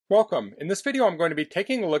Welcome. In this video I'm going to be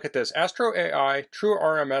taking a look at this AstroAI True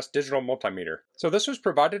RMS digital multimeter. So this was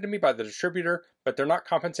provided to me by the distributor, but they're not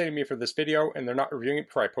compensating me for this video and they're not reviewing it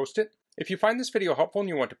before I post it. If you find this video helpful and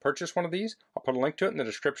you want to purchase one of these, I'll put a link to it in the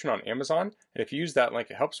description on Amazon. And if you use that link,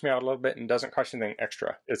 it helps me out a little bit and doesn't cost you anything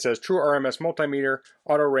extra. It says True RMS multimeter,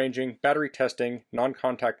 auto ranging, battery testing,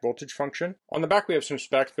 non-contact voltage function. On the back we have some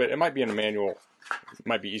specs, but it might be in a manual. It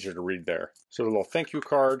might be easier to read there. So a little thank you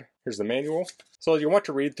card. Here's the manual. So you want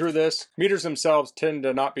to read through this. Meters themselves tend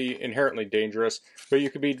to not be inherently dangerous, but you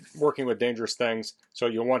could be working with dangerous things, so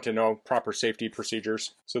you'll want to know proper safety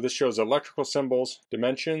procedures. So this shows electrical symbols,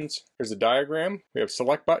 dimensions. Here's a diagram. We have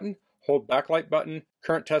select button, hold backlight button,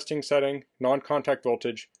 current testing setting, non-contact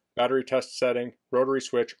voltage, battery test setting, rotary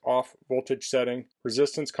switch off, voltage setting,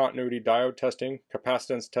 resistance continuity diode testing,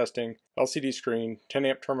 capacitance testing, LCD screen, 10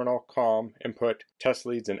 amp terminal, COM, input, test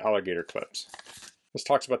leads, and alligator clips. This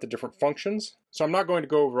talks about the different functions. So I'm not going to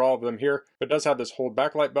go over all of them here, but it does have this hold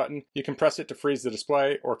backlight button. You can press it to freeze the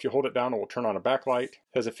display, or if you hold it down, it will turn on a backlight.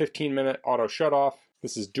 It has a 15-minute auto shutoff.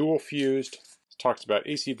 This is dual fused. It talks about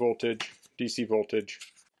AC voltage, DC voltage,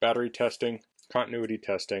 battery testing, continuity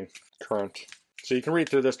testing, current. So you can read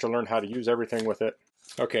through this to learn how to use everything with it.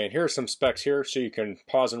 Okay, and here are some specs here, so you can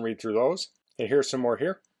pause and read through those. And here's some more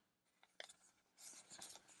here.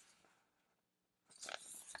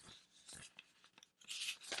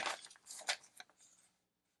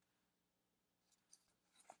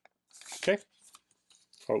 Okay.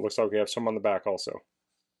 Oh, it looks like we have some on the back also.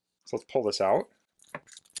 So let's pull this out.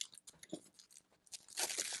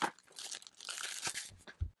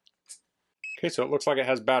 Okay, so it looks like it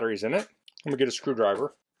has batteries in it. I'm gonna get a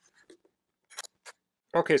screwdriver.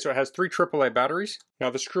 Okay, so it has 3 AAA batteries.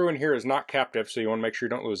 Now the screw in here is not captive, so you want to make sure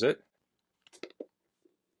you don't lose it.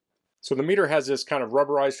 So the meter has this kind of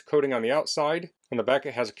rubberized coating on the outside. On the back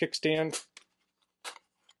it has a kickstand.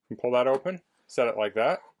 You can pull that open, set it like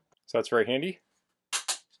that. So that's very handy.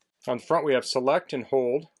 On the front we have select and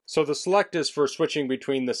hold. So the select is for switching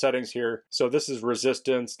between the settings here. So this is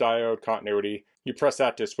resistance, diode, continuity. You press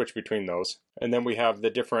that to switch between those. And then we have the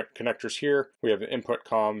different connectors here. We have an input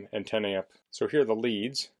COM and 10 amp. So here are the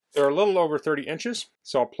leads. They're a little over 30 inches.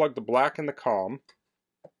 So I'll plug the black in the COM,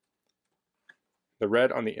 the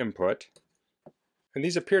red on the input. And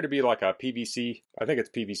these appear to be like a PVC, I think it's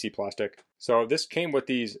PVC plastic. So this came with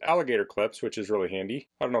these alligator clips, which is really handy.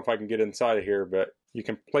 I don't know if I can get inside of here, but you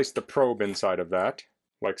can place the probe inside of that,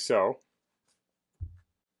 like so.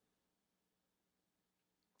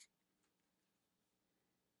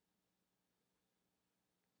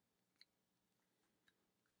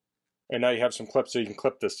 And now you have some clips so you can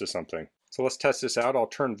clip this to something. So let's test this out. I'll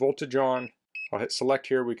turn voltage on. I'll hit select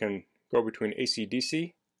here. We can go between AC,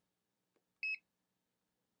 DC.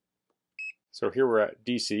 So here we're at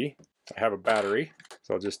DC. I have a battery,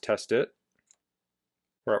 so I'll just test it.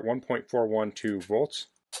 We're at 1.412 volts.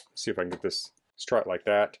 Let's see if I can get this straight like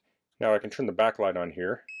that. Now I can turn the backlight on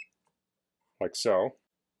here, like so.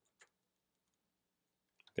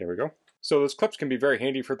 There we go. So those clips can be very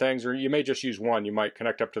handy for things, or you may just use one. You might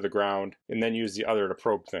connect up to the ground and then use the other to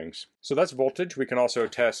probe things. So that's voltage. We can also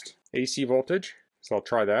test AC voltage. So I'll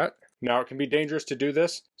try that. Now it can be dangerous to do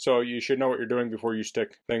this, so you should know what you're doing before you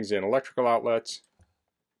stick things in electrical outlets.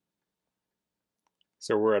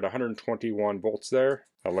 So we're at 121 volts there.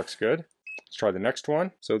 That looks good. Let's try the next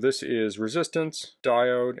one. So this is resistance,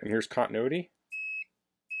 diode, and here's continuity.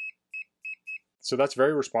 So that's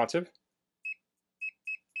very responsive.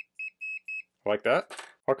 I like that.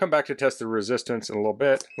 I'll come back to test the resistance in a little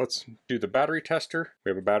bit. Let's do the battery tester. We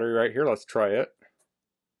have a battery right here. Let's try it.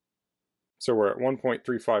 So we're at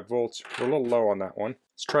 1.35 volts. We're a little low on that one.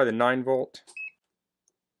 Let's try the 9 volt.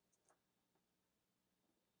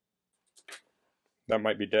 That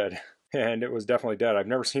might be dead. And it was definitely dead. I've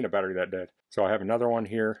never seen a battery that dead. So I have another one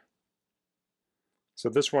here. So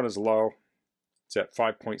this one is low. It's at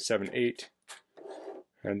 5.78.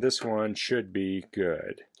 And this one should be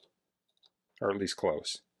good. Or at least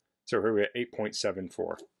close. So here we're at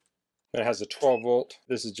 8.74. It has a 12 volt.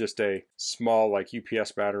 This is just a small like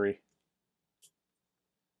UPS battery.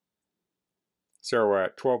 So we're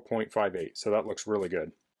at 12.58, so that looks really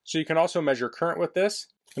good. So you can also measure current with this.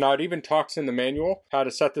 Now it even talks in the manual how to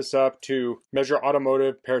set this up to measure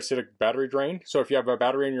automotive parasitic battery drain. So if you have a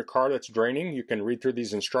battery in your car that's draining, you can read through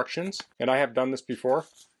these instructions. And I have done this before.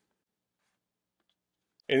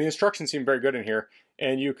 And the instructions seem very good in here.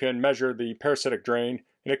 And you can measure the parasitic drain.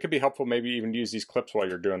 And it could be helpful maybe even to use these clips while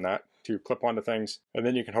you're doing that to clip onto things. And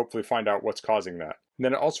then you can hopefully find out what's causing that. And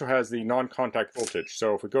then it also has the non-contact voltage.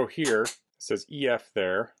 So if we go here, it says EF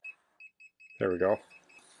there. There we go.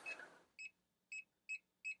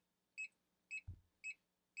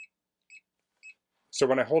 So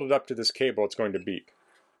when I hold it up to this cable, it's going to beep.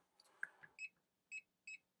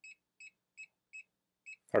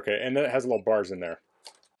 Okay, and then it has little bars in there.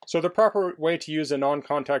 So the proper way to use a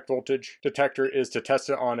non-contact voltage detector is to test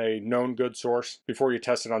it on a known good source before you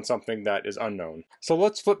test it on something that is unknown. So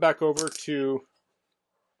let's flip back over to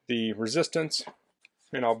the resistance,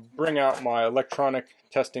 and I'll bring out my electronic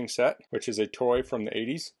testing set, which is a toy from the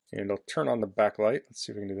 80s, and I'll turn on the backlight. Let's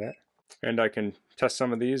see if we can do that. And I can test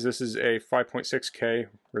some of these. This is a 5.6K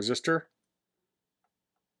resistor.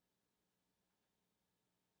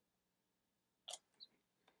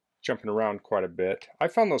 Jumping around quite a bit. I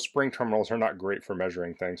found those spring terminals are not great for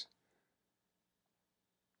measuring things.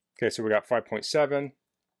 Okay, so we got 5.7,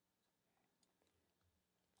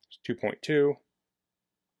 2.2,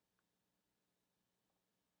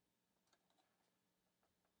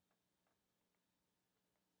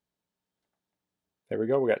 there we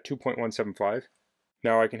go, we got 2.175.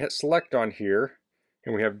 Now I can hit select on here,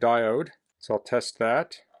 and we have diode, so I'll test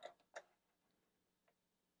that.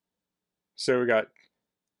 So we got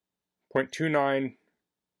 0.29,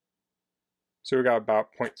 so we got about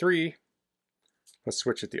 0.3. Let's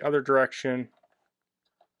switch it the other direction,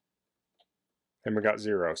 and we got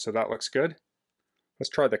 0, so that looks good. Let's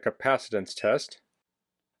try the capacitance test.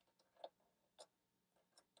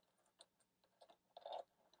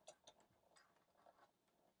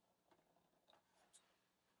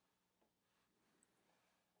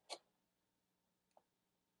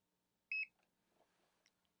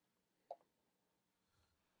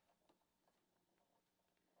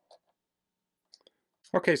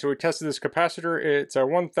 Okay, so we tested this capacitor. It's a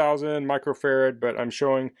 1000 microfarad, but I'm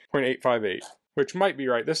showing 0.858, which might be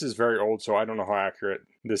right. This is very old, so I don't know how accurate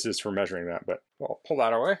this is for measuring that, but I'll pull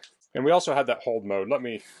that away. And we also had that hold mode. Let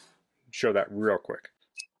me show that real quick.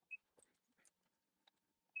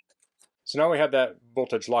 So now we have that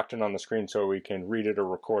voltage locked in on the screen so we can read it or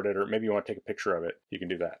record it, or maybe you want to take a picture of it, you can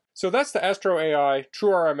do that. So that's the AstroAI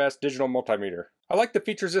True RMS digital multimeter. I like the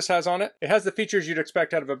features this has on it. It has the features you'd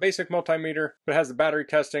expect out of a basic multimeter, but it has the battery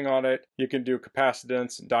testing on it. You can do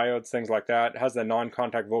capacitance, diodes, things like that. It has the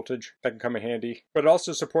non-contact voltage that can come in handy, but it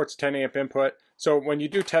also supports 10 amp input. So when you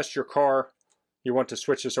do test your car, you want to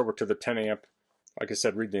switch this over to the 10 amp. Like I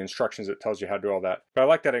said, read the instructions, it tells you how to do all that. But I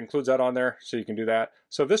like that it includes that on there, so you can do that.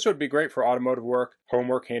 So this would be great for automotive work, home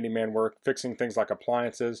work, handyman work, fixing things like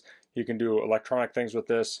appliances. You can do electronic things with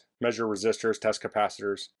this, measure resistors, test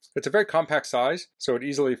capacitors. It's a very compact size, so it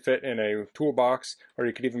easily fit in a toolbox, or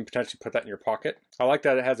you could even potentially put that in your pocket. I like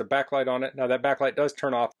that it has a backlight on it. Now that backlight does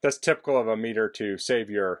turn off. That's typical of a meter to save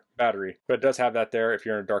your battery, but it does have that there if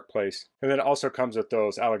you're in a dark place. And then it also comes with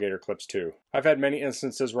those alligator clips too. I've had many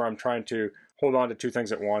instances where I'm trying to hold on to two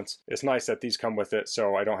things at once. It's nice that these come with it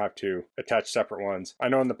so I don't have to attach separate ones. I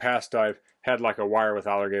know in the past I've had like a wire with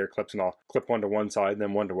alligator clips and I'll clip one to one side and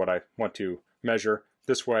then one to what I want to measure.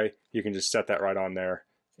 This way you can just set that right on there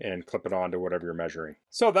and clip it on to whatever you're measuring.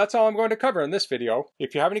 So that's all I'm going to cover in this video.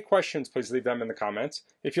 If you have any questions, please leave them in the comments.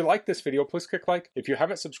 If you like this video, please click like. If you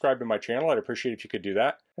haven't subscribed to my channel, I'd appreciate if you could do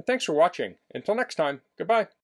that. And thanks for watching. Until next time, goodbye.